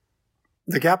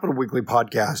The Capital Weekly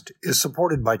podcast is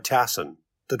supported by TASIN,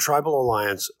 the Tribal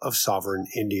Alliance of Sovereign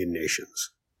Indian Nations.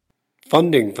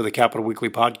 Funding for the Capital Weekly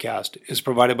podcast is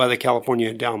provided by the California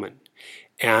Endowment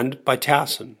and by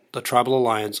TASIN, the Tribal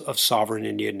Alliance of Sovereign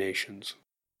Indian Nations.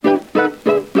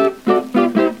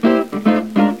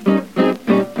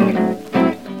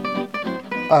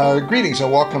 Greetings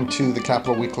and welcome to the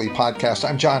Capital Weekly podcast.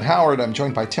 I'm John Howard. I'm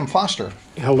joined by Tim Foster.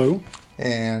 Hello.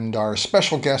 And our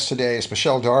special guest today is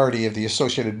Michelle Doherty of the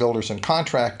Associated Builders and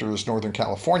Contractors, Northern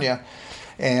California.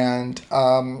 And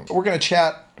we're going to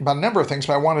chat about a number of things,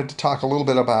 but I wanted to talk a little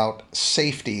bit about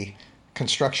safety,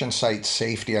 construction site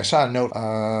safety. I saw a note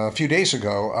a few days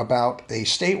ago about a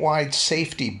statewide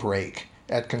safety break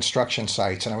at construction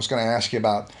sites, and I was going to ask you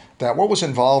about that. What was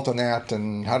involved in that,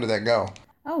 and how did that go?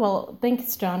 Oh, well,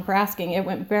 thanks, John, for asking. It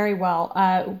went very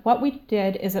well. What we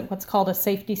did is what's called a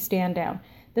safety stand down.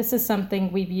 This is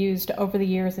something we've used over the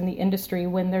years in the industry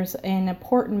when there's an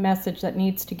important message that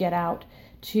needs to get out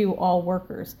to all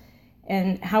workers.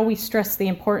 And how we stress the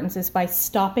importance is by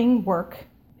stopping work.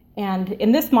 And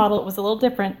in this model, it was a little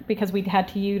different because we had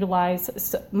to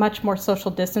utilize much more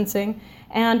social distancing.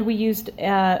 And we used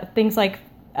things like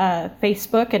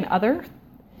Facebook and other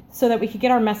so that we could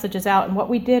get our messages out. And what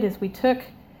we did is we took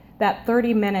that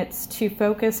 30 minutes to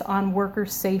focus on worker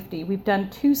safety. We've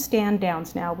done 2 stand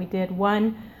downs now. We did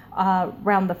one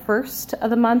around the first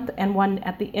of the month and one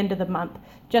at the end of the month,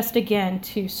 just again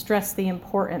to stress the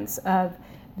importance of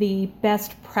the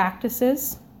best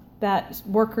practices that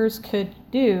workers could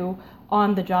do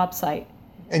on the job site.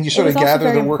 And you sort of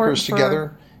gather the workers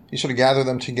together? You sort of gather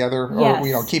them together, or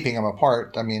yes. Keeping them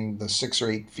apart. I mean, the 6 or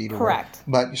 8 feet. Correct.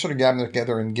 But you sort of gather them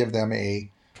together and give them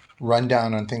a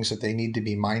rundown on things that they need to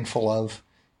be mindful of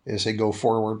as they go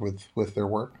forward with their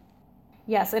work.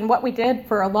 Yes, and what we did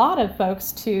for a lot of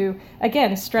folks to,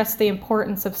 again, stress the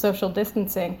importance of social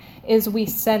distancing is we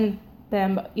send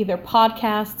them either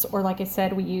podcasts or, like I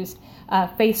said, we used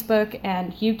Facebook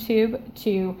and YouTube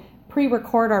to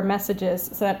pre-record our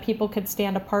messages so that people could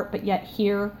stand apart but yet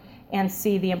hear and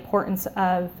see the importance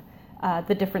of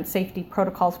the different safety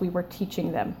protocols we were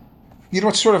teaching them. You know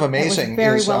what's sort of amazing is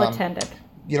very well attended.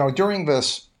 During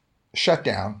this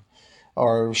shutdown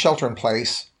or shelter in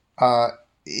place,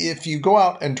 if you go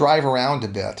out and drive around a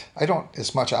bit, I don't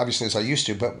as much obviously as I used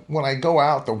to, but when I go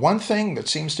out, the one thing that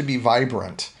seems to be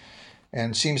vibrant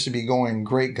and seems to be going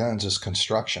great guns is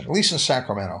construction, at least in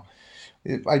Sacramento.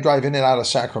 If I drive in and out of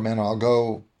Sacramento, I'll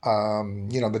go,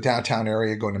 the downtown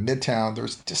area, going to Midtown. There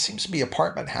just seems to be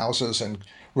apartment houses and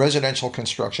residential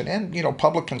construction and,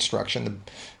 public construction, the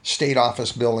state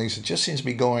office buildings. It just seems to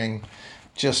be going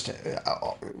just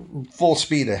full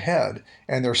speed ahead.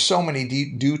 And there's so many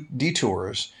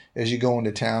detours as you go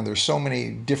into town. There's so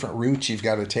many different routes you've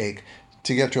got to take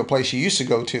to get to a place you used to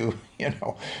go to,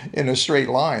 in a straight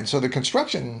line. So the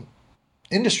construction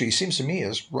industry seems to me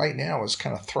right now is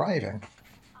kind of thriving.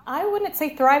 I wouldn't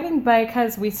say thriving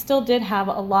because we still did have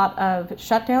a lot of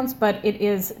shutdowns, but it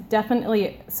is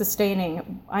definitely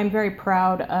sustaining. I'm very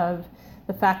proud of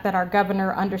the fact that our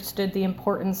governor understood the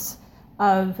importance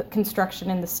of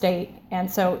construction in the state. And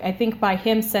so I think by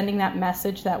him sending that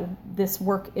message that this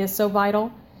work is so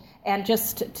vital, and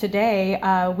just today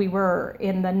we were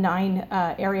in the 9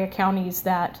 area counties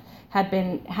that had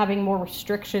been having more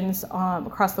restrictions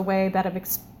across the way that have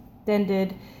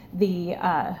extended the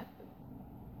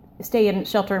stay in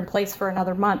shelter in place for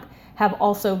another month, have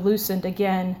also loosened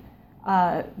again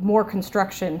more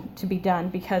construction to be done,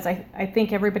 because I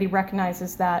think everybody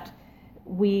recognizes that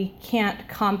we can't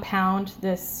compound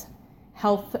this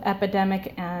health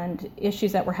epidemic and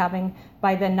issues that we're having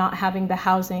by then not having the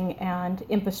housing and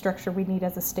infrastructure we need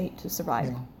as a state to survive.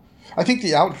 Yeah. I think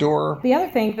the other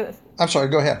thing I'm sorry,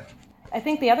 go ahead. I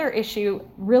think the other issue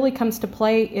really comes to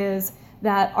play is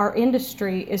that our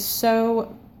industry is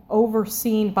so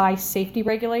overseen by safety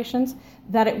regulations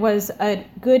that it was a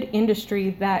good industry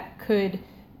that could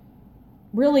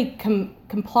really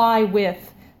comply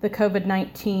with the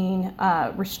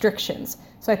COVID-19 restrictions.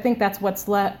 So I think that's what's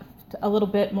left a little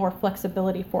bit more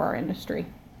flexibility for our industry.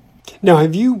 Now,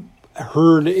 have you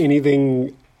heard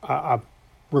anything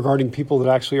regarding people that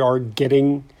actually are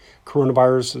getting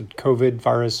coronavirus, COVID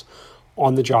virus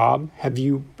on the job? Have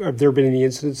there been any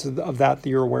incidents of that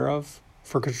you're aware of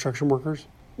for construction workers?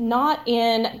 Not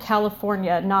in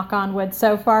California, knock on wood.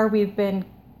 So far, we've been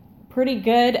pretty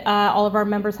good. All of our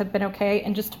members have been okay.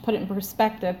 And just to put it in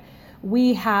perspective,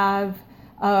 we have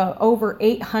over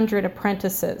 800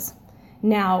 apprentices.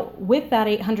 Now, with that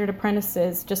 800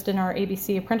 apprentices, just in our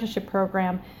ABC apprenticeship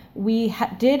program, we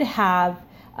did have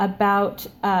about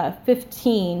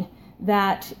 15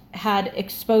 that had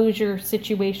exposure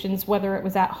situations, whether it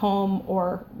was at home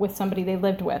or with somebody they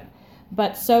lived with.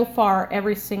 But so far,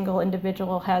 every single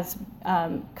individual has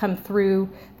come through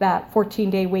that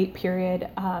 14-day wait period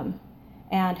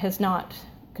and has not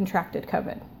contracted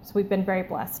COVID. So we've been very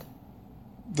blessed.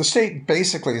 The state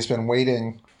basically has been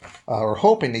waiting or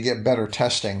hoping to get better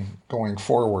testing going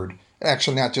forward.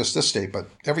 Actually, not just this state, but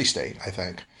every state, I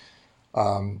think.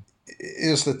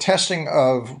 Is the testing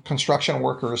of construction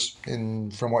workers,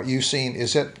 from what you've seen,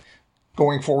 is it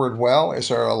going forward well? Is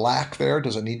there a lack there?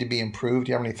 Does it need to be improved?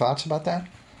 Do you have any thoughts about that?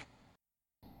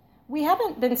 We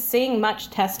haven't been seeing much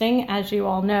testing, as you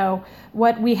all know.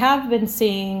 What we have been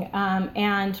seeing,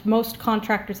 and most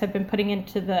contractors have been putting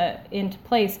into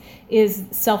place, is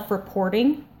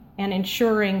self-reporting and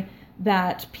ensuring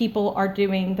that people are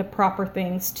doing the proper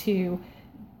things to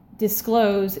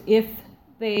disclose if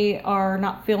they are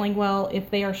not feeling well, if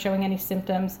they are showing any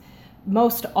symptoms.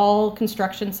 Most all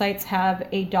construction sites have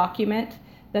a document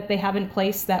that they have in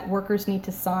place that workers need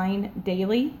to sign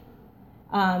daily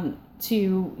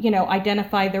to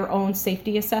identify their own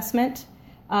safety assessment,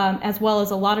 as well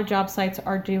as a lot of job sites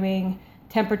are doing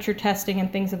temperature testing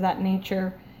and things of that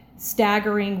nature,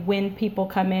 staggering when people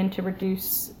come in to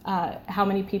reduce how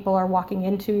many people are walking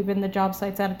into even the job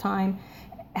sites at a time,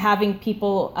 having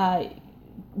people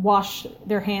wash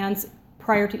their hands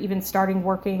prior to even starting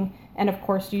working, and of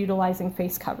course utilizing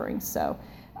face coverings. So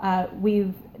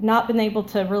we've not been able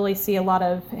to really see a lot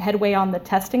of headway on the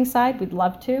testing side. We'd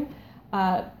love to.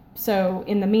 So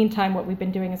in the meantime, what we've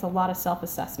been doing is a lot of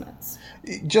self-assessments.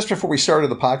 Just before we started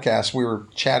the podcast, we were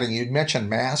chatting. You'd mentioned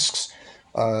masks,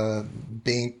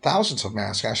 being thousands of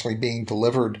masks actually being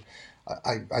delivered.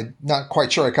 I'm not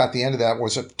quite sure I caught the end of that.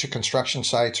 Was it to construction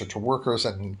sites or to workers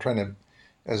and trying to,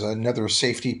 as another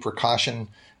safety precaution?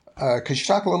 Could you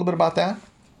talk a little bit about that?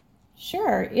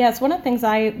 Sure. Yes. One of the things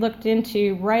I looked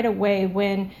into right away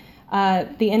when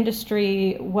the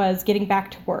industry was getting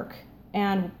back to work,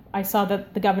 and I saw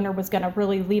that the governor was going to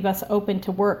really leave us open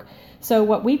to work. So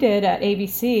what we did at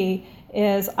ABC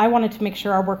is I wanted to make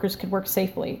sure our workers could work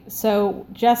safely. So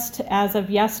just as of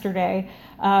yesterday,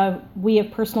 we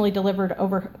have personally delivered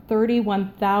over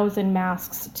 31,000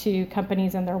 masks to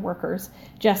companies and their workers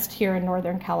just here in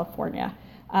Northern California,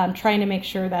 trying to make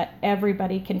sure that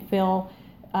everybody can feel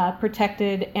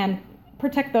protected and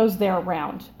protect those they're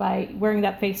around by wearing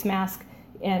that face mask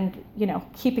and,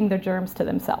 keeping the germs to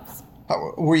themselves.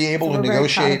 Were you able to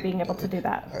negotiate? Very proud of being able to do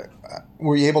that.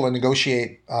 Were you able to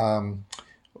negotiate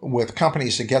with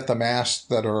companies to get the masks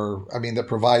that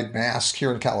provide masks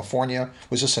here in California?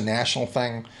 Was this a national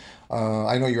thing?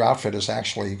 I know your outfit is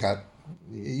actually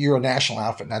you're a national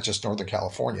outfit, not just Northern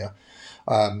California.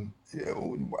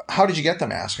 How did you get the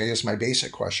mask? I guess my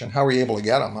basic question. How were you able to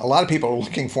get them? A lot of people are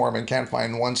looking for them and can't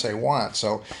find ones they want.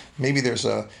 So maybe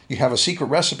you have a secret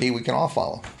recipe we can all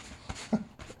follow.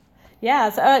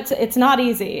 Yeah, so it's not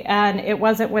easy, and it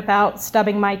wasn't without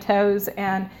stubbing my toes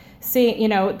and seeing,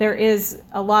 there is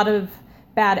a lot of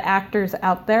bad actors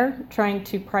out there trying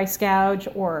to price gouge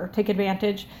or take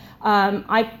advantage.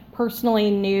 I personally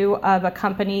knew of a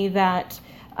company that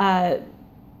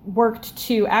worked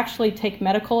to actually take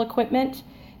medical equipment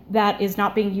that is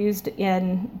not being used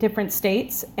in different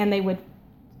states, and they would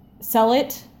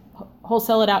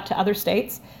wholesale it out to other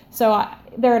states. So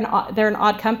they're an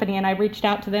odd company, and I reached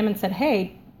out to them and said,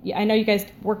 hey, I know you guys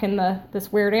work in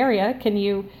this weird area. Can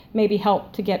you maybe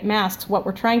help to get masks? What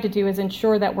we're trying to do is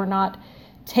ensure that we're not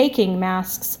taking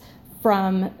masks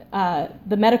from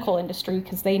the medical industry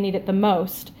because they need it the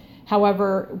most.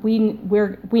 However, we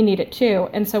need it too.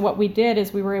 And so what we did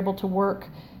is we were able to work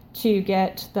to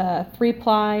get the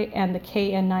 3-ply and the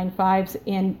KN95s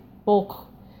in bulk.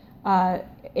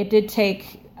 It did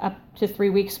take up to 3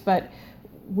 weeks, but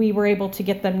we were able to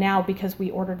get them now because we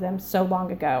ordered them so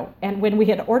long ago. And when we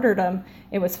had ordered them,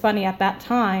 it was funny at that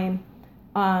time,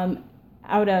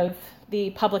 out of the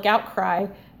public outcry,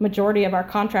 majority of our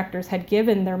contractors had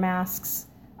given their masks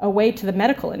away to the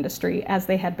medical industry as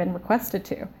they had been requested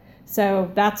to.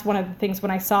 So that's one of the things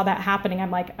when I saw that happening,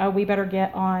 I'm like, oh, we better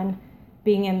get on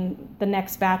being in the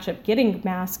next batch of getting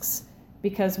masks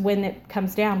because when it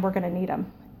comes down, we're going to need them.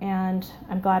 And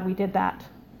I'm glad we did that.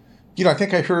 I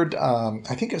think I heard,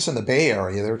 I think it's in the Bay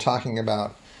Area, they were talking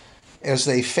about as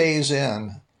they phase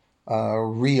in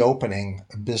reopening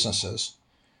businesses,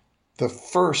 the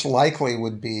first likely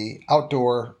would be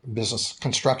outdoor business,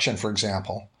 construction, for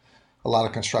example. A lot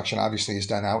of construction obviously is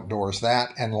done outdoors. That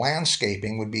and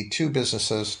landscaping would be two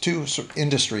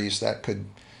industries that could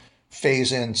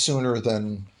phase in sooner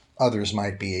than others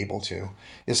might be able to.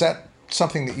 Is that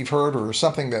something that you've heard or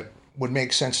something that would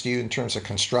make sense to you in terms of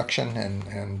construction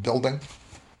and building?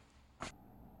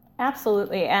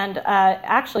 Absolutely. And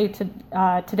actually,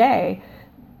 today,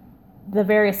 the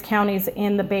various counties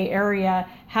in the Bay Area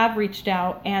have reached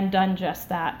out and done just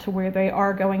that, to where they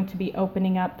are going to be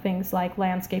opening up things like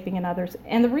landscaping and others.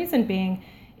 And the reason being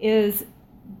is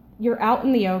you're out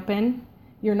in the open,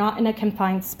 you're not in a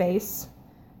confined space,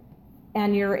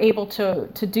 and you're able to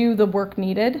do the work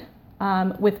needed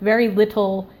with very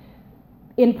little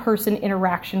in-person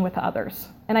interaction with others.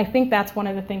 And I think that's one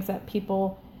of the things that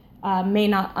people may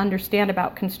not understand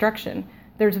about construction.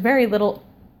 There's very little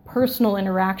personal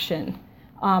interaction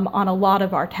on a lot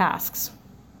of our tasks.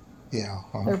 Yeah.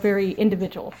 They're very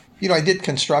individual. I did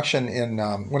construction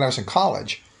when I was in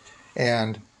college,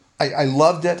 and I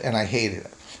loved it and I hated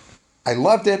it. I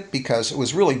loved it because it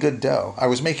was really good dough. I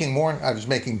was making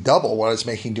double what I was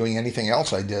making doing anything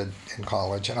else I did in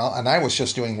college, and I was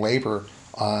just doing labor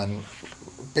on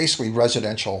basically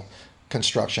residential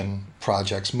construction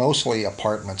projects, mostly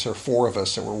apartments. There were 4 of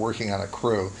us that were working on a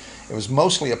crew. It was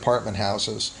mostly apartment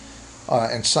houses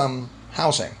and some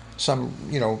housing, some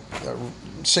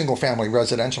single family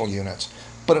residential units.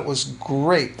 But it was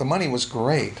great. The money was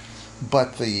great,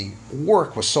 but the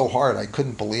work was so hard I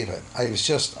couldn't believe it. I was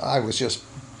just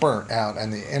burnt out.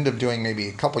 And the end of doing maybe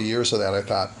a couple of years of that, I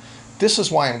thought, this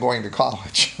is why I'm going to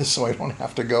college, so I don't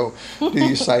have to go to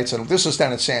these sites. And this was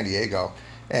down in San Diego,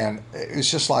 and it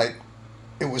was just like,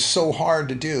 it was so hard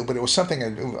to do, but it was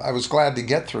something I was glad to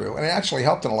get through. And it actually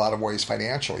helped in a lot of ways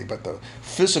financially, but the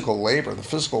physical labor, the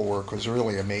physical work was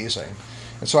really amazing.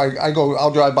 And so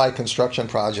I'll drive by construction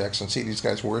projects and see these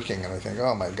guys working, and I think,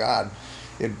 oh my God,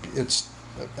 it's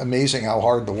amazing how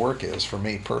hard the work is for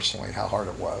me personally, how hard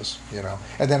it was,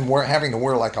 And then having to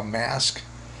wear like a mask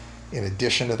in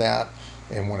addition to that,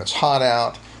 and when it's hot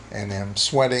out, and then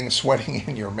sweating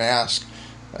in your mask,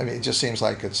 I mean, it just seems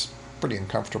like it's pretty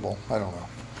uncomfortable. I don't know.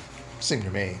 Seemed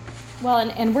to me. Well,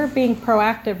 and we're being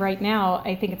proactive right now.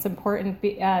 I think it's important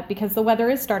because the weather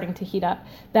is starting to heat up,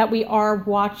 that we are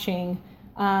watching,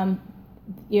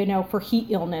 for heat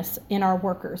illness in our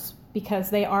workers,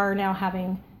 because they are now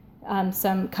having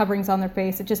some coverings on their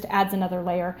face. It just adds another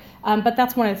layer. But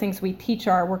that's one of the things we teach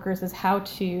our workers, is how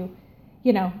to,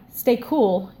 stay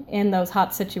cool in those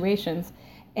hot situations.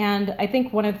 And I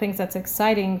think one of the things that's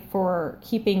exciting for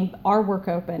keeping our work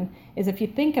open is, if you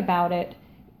think about it,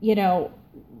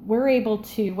 we're able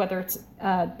to, whether it's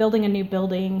building a new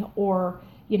building or,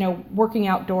 working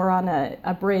outdoor on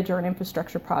a bridge or an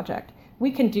infrastructure project,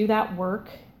 we can do that work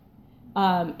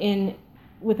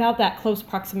without that close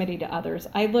proximity to others.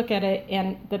 I look at it,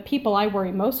 and the people I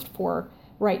worry most for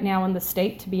right now in the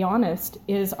state, to be honest,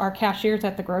 is our cashiers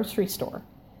at the grocery store.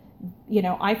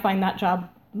 I find that job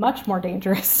much more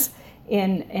dangerous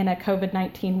in a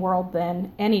COVID-19 world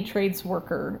than any trades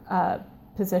worker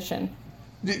position.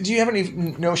 Do you have any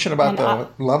notion about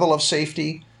the level of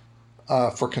safety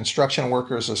for construction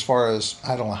workers, as far as,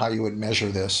 I don't know how you would measure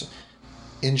this,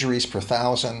 injuries per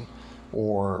thousand,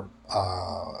 or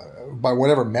by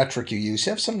whatever metric you use? Do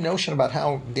you have some notion about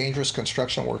how dangerous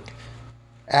construction work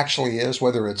actually is,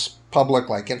 whether it's public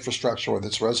like infrastructure, whether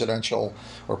it's residential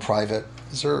or private?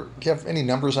 Do you have any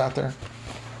numbers out there?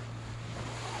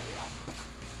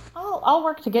 I'll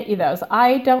work to get you those.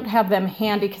 I don't have them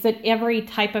handy because every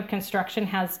type of construction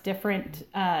has different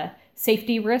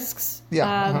safety risks.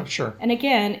 Yeah, sure. And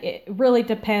again, it really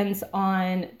depends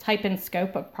on type and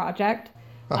scope of project.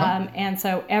 And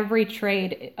so every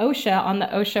trade, OSHA, on the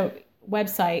OSHA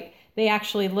website, they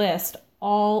actually list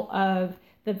all of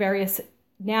the various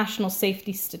national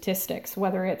safety statistics,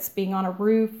 whether it's being on a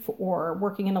roof or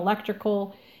working in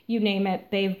electrical, you name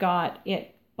it, they've got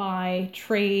it by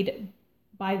trade,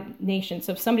 by nation.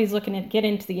 So if somebody's looking to get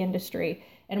into the industry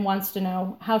and wants to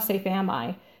know, how safe am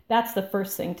I? That's the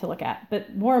first thing to look at.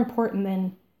 But more important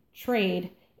than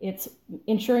trade, it's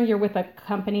ensuring you're with a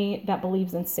company that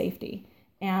believes in safety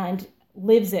and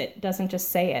lives it, doesn't just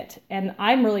say it. And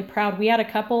I'm really proud. We had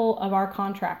a couple of our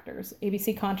contractors,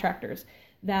 ABC contractors,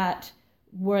 that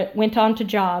went on to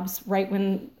jobs right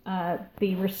when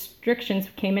the restrictions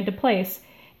came into place,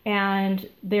 and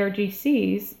their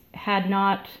GCs had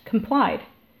not complied.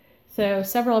 So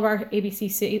several of our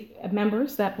ABC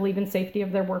members that believe in safety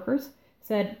of their workers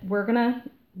said, we're going to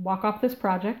walk off this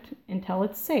project until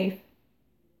it's safe,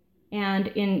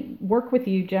 and work with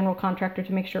you, general contractor,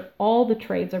 to make sure all the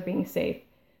trades are being safe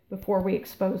before we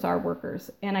expose our workers.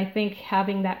 And I think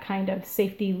having that kind of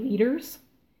safety leaders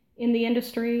in the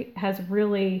industry has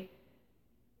really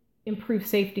improved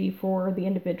safety for the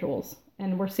individuals.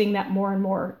 And we're seeing that more and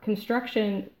more.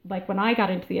 Construction, like when I got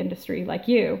into the industry, like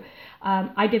you,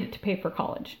 I did it to pay for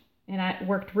college. And I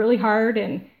worked really hard,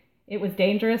 and it was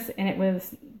dangerous, and it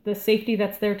was, the safety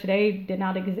that's there today did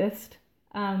not exist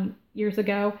years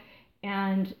ago,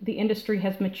 and the industry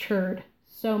has matured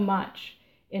so much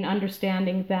in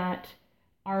understanding that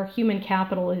our human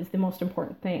capital is the most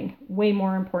important thing, way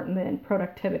more important than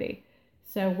productivity.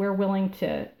 So we're willing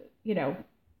to,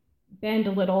 bend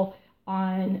a little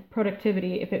on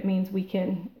productivity if it means we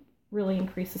can really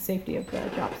increase the safety of the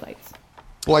job sites.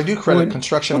 Well, I do credit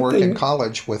construction work in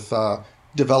college with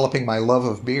developing my love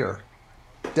of beer.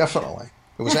 Definitely.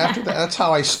 It was after that. That's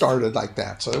how I started like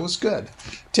that. So it was good.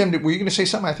 Tim, were you going to say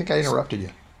something? I think I interrupted you.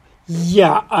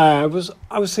 Yeah, I was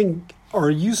saying,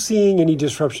 are you seeing any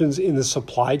disruptions in the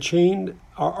supply chain?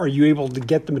 Are you able to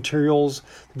get the materials,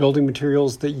 the building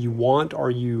materials that you want?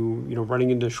 Are you, running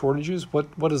into shortages?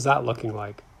 What is that looking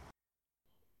like?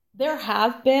 There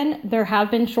have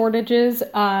been shortages,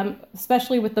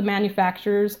 especially with the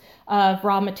manufacturers of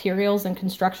raw materials and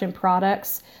construction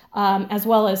products, as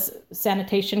well as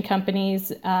sanitation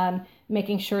companies,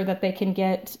 making sure that they can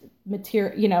get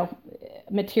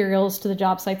materials to the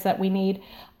job sites that we need.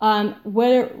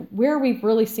 Where we've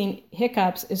really seen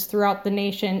hiccups is throughout the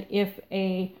nation. If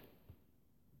a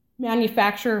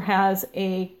manufacturer has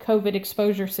a COVID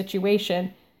exposure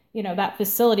situation, that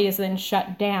facility is then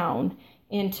shut down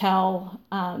until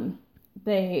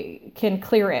they can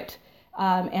clear it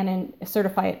and then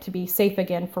certify it to be safe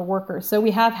again for workers. So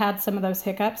we have had some of those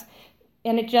hiccups,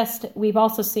 and we've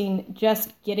also seen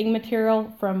just getting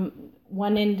material from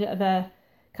one end of the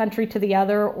country to the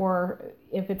other, or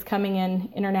if it's coming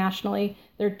in internationally,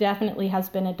 there definitely has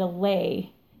been a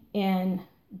delay in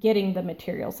getting the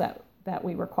materials that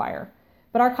we require.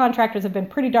 But our contractors have been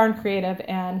pretty darn creative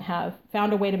and have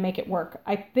found a way to make it work.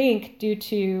 I think due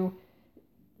to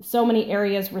so many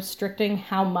areas restricting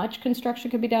how much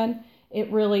construction could be done,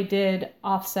 it really did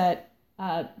offset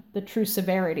the true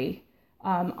severity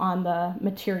on the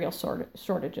material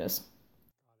shortages.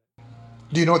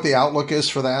 Do you know what the outlook is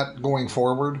for that going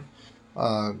forward?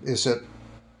 Is it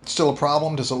still a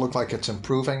problem? Does it look like it's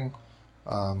improving?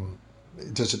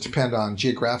 Does it depend on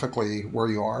geographically where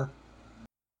you are?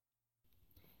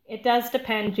 It does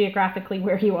depend geographically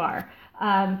where you are,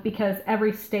 because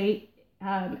every state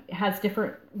has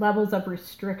different levels of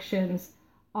restrictions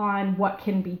on what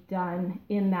can be done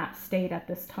in that state at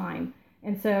this time.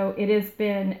 And so it has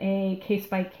been a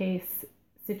case-by-case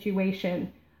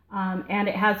situation, and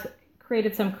it has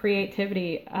created some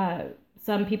creativity.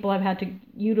 Some people have had to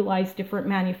utilize different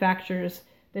manufacturers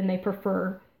than they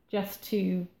prefer just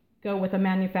to go with a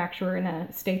manufacturer in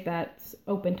a state that's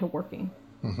open to working.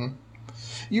 Mm-hmm.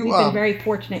 We've been very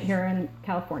fortunate here in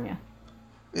California.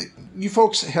 You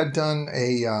folks had done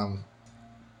a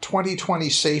 2020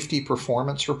 safety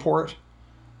performance report.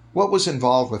 What was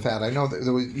involved with that? I know that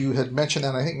you had mentioned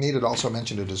that. I think Nita had also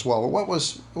mentioned it as well.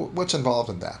 What's involved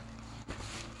in that?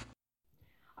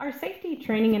 Our safety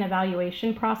training and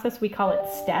evaluation process, we call it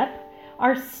STEP.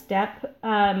 Our STEP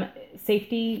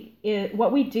safety,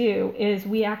 what we do is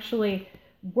we actually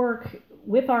work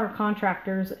with our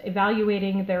contractors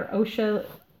evaluating their OSHA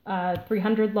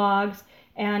 300 logs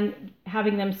and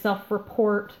having them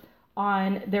self-report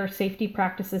on their safety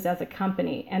practices as a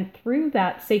company. And through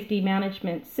that safety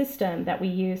management system that we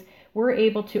use, we're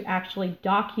able to actually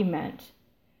document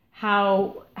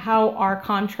how our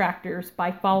contractors,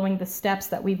 by following the steps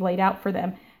that we've laid out for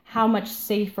them, how much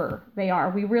safer they are.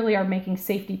 We really are making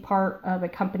safety part of a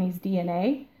company's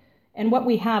DNA. And what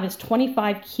we have is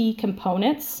 25 key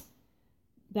components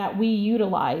that we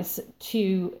utilize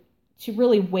to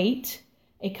really weight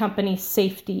a company's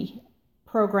safety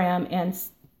program, and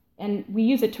we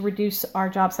use it to reduce our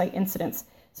job site incidents.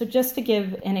 So just to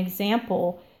give an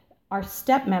example, our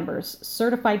STEP members,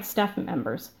 certified STEP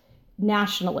members,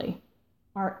 nationally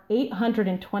are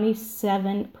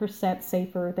 827%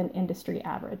 safer than industry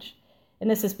average. And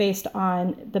this is based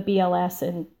on the BLS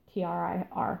and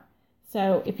TRIR.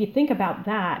 So if you think about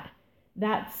that,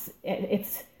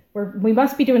 we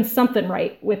must be doing something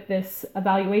right with this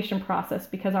evaluation process,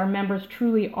 because our members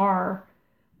truly are,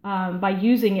 by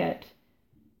using it,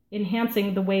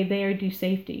 enhancing the way they do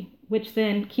safety, which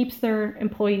then keeps their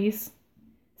employees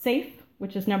safe,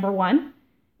 which is number one,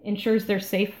 ensures they're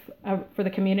safe for the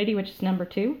community, which is number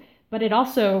two, but it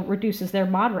also reduces their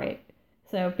mod rate.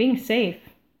 So being safe,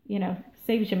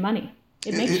 saves you money.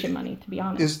 It makes you money, to be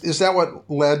honest. Is that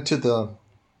what led to the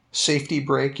safety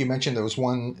break? You mentioned there was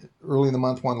one early in the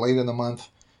month, one late in the month.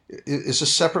 Is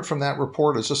this separate from that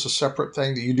report? Is this a separate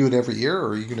thing that you do it every year, or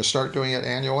are you going to start doing it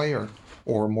annually or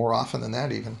more often than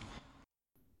that even?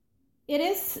 It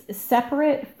is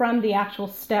separate from the actual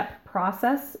STEP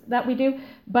process that we do,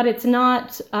 but it's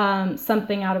not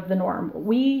something out of the norm.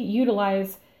 We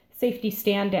utilize safety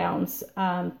stand downs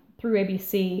through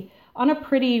ABC on a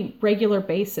pretty regular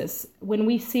basis, when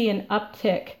we see an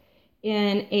uptick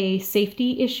in a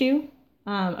safety issue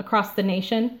across the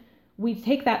nation, we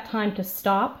take that time to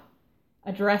stop,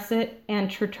 address it, and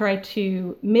to try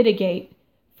to mitigate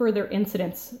further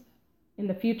incidents in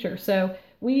the future. So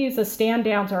we use the stand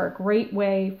downs are a great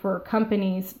way for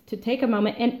companies to take a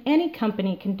moment, and any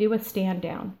company can do a stand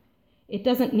down. It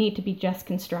doesn't need to be just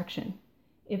construction.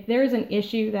 If there's an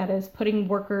issue that is putting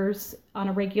workers on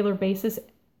a regular basis,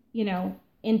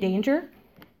 in danger,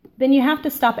 then you have to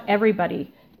stop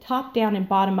everybody, top down and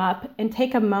bottom up, and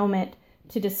take a moment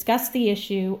to discuss the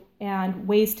issue and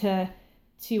ways to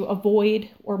avoid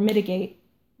or mitigate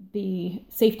the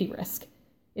safety risk.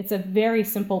 It's a very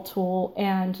simple tool.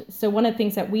 And so one of the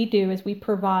things that we do is we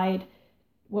provide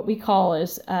what we call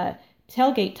is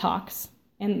tailgate talks.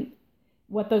 And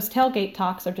what those tailgate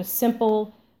talks are just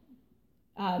simple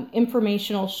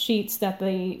informational sheets that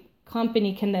the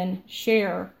company can then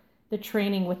share the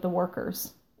training with the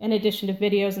workers, in addition to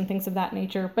videos and things of that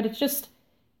nature. But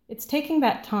it's taking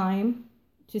that time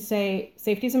to say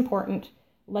safety is important.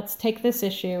 Let's take this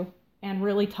issue and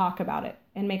really talk about it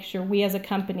and make sure we as a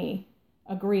company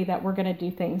agree that we're going to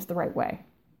do things the right way.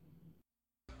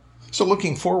 So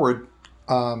looking forward,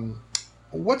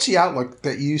 what's the outlook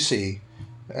that you see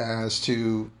as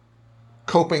to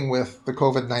coping with the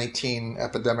COVID-19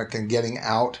 epidemic and getting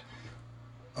out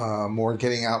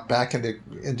back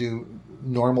into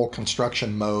normal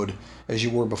construction mode as you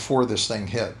were before this thing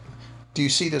hit? Do you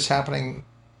see this happening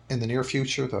in the near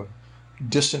future, the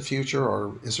distant future,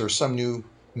 or is there some new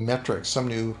metric, some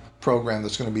new program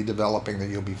that's going to be developing that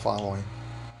you'll be following?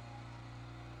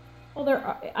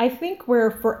 Well, I think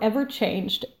we're forever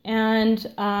changed,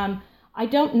 and I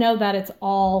don't know that it's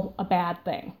all a bad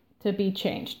thing to be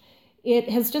changed. It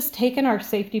has just taken our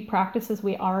safety practices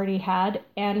we already had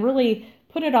and really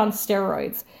put it on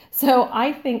steroids. So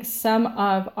I think some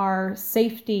of our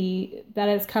safety that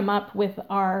has come up with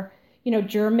our,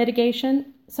 germ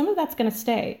mitigation, some of that's going to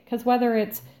stay, because whether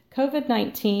it's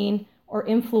COVID-19 or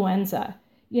influenza,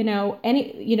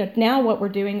 now what we're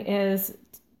doing is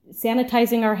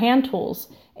sanitizing our hand tools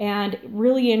and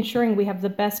really ensuring we have the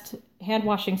best hand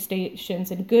washing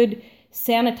stations and good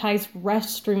sanitized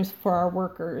restrooms for our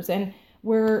workers. And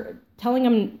we're telling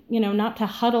them, not to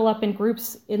huddle up in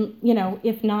groups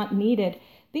if not needed.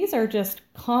 These are just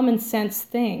common sense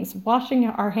things. Washing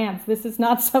our hands. This is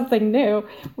not something new.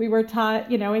 We were taught,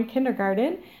 in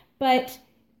kindergarten, but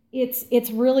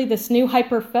it's really this new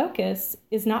hyper focus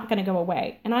is not going to go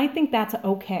away. And I think that's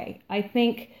okay. I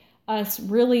think us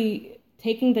really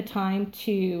taking the time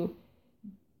to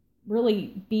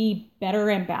really be better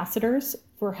ambassadors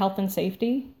for health and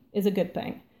safety is a good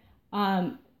thing.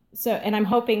 And I'm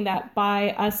hoping that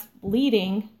by us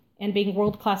leading and being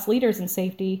world-class leaders in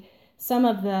safety, some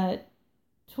of the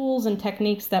tools and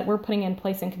techniques that we're putting in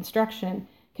place in construction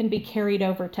can be carried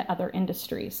over to other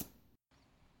industries.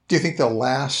 Do you think they'll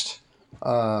last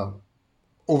over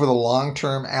the long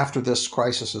term after this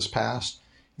crisis has passed?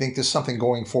 You think there's something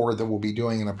going forward that we'll be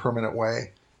doing in a permanent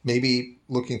way? Maybe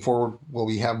looking forward,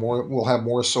 we'll have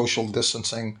more social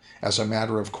distancing as a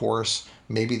matter of course.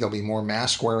 Maybe there'll be more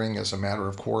mask wearing as a matter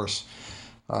of course.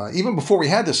 Even before we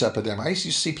had this epidemic, I used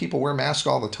to see people wear masks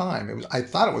all the time. I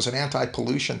thought it was an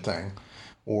anti-pollution thing,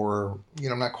 or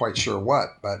I'm not quite sure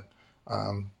what. But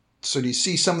so do you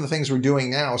see some of the things we're doing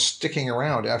now sticking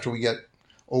around after we get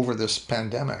over this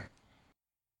pandemic?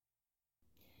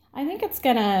 I think it's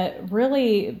going to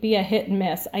really be a hit and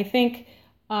miss. I think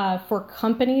for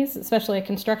companies, especially at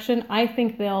construction, I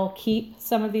think they'll keep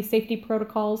some of these safety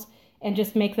protocols and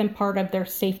just make them part of their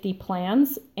safety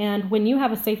plans. And when you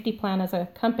have a safety plan as a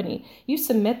company, you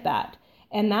submit that,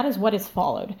 and that is what is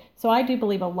followed. So I do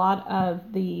believe a lot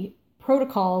of the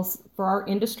protocols for our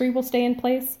industry will stay in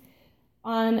place.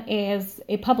 As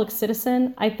a public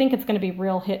citizen, I think it's going to be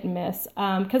real hit and miss,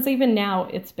 because even now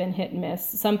it's been hit and miss.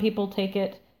 Some people take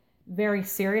it very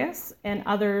serious and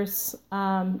others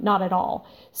not at all.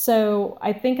 So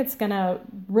I think it's going to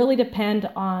really depend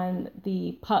on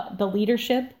the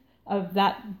leadership of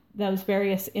those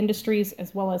various industries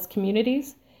as well as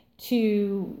communities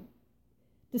to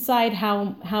decide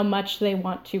how much they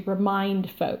want to remind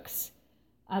folks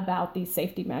about these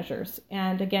safety measures.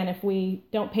 And again, if we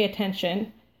don't pay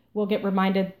attention, we'll get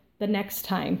reminded the next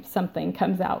time something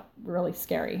comes out really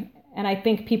scary. And I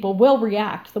think people will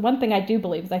react. The one thing I do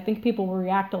believe is I think people will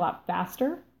react a lot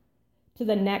faster to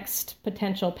the next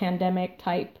potential pandemic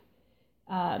type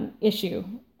issue,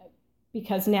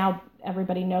 because now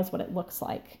everybody knows what it looks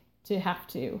like to have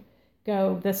to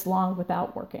go this long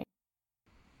without working.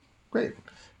 Great.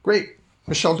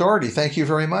 Michelle Doherty, thank you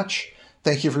very much.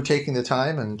 thank you for taking the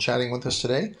time and chatting with us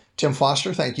today. Tim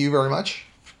Foster, thank you very much.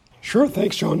 Sure.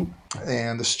 Thanks, John.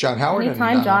 And this is John Howard.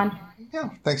 Anytime, John. Yeah,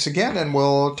 thanks again, and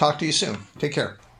we'll talk to you soon. Take care.